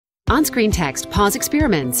On-screen text, PAAS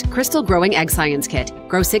Experiments, Crystal Growing Egg Science Kit.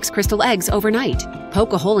 Grow 6 crystal eggs overnight.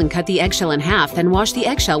 Poke a hole and cut the eggshell in half, then wash the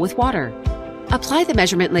eggshell with water. Apply the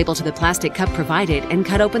measurement label to the plastic cup provided and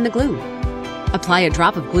cut open the glue. Apply a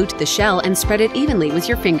drop of glue to the shell and spread it evenly with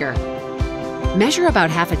your finger. Measure about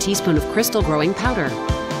half a teaspoon of crystal growing powder.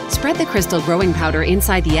 Spread the crystal growing powder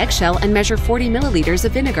inside the eggshell and measure 40 milliliters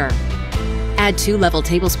of vinegar. Add 2 level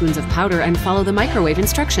tablespoons of powder and follow the microwave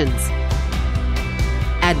instructions.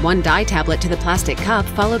 Add 1 dye tablet to the plastic cup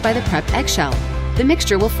followed by the prepped eggshell. The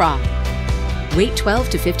mixture will froth. Wait 12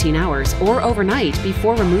 to 15 hours or overnight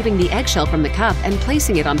before removing the eggshell from the cup and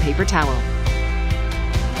placing it on paper towel.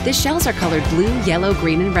 The shells are colored blue, yellow,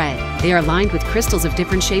 green, and red. They are lined with crystals of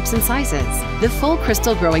different shapes and sizes. The full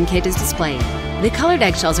crystal growing kit is displayed. The colored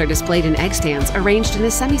eggshells are displayed in egg stands arranged in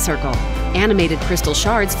a semicircle. Animated crystal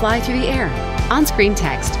shards fly through the air. On-screen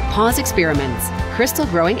text, PAAS Experiments, Crystal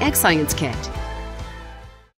Growing Egg Science Kit.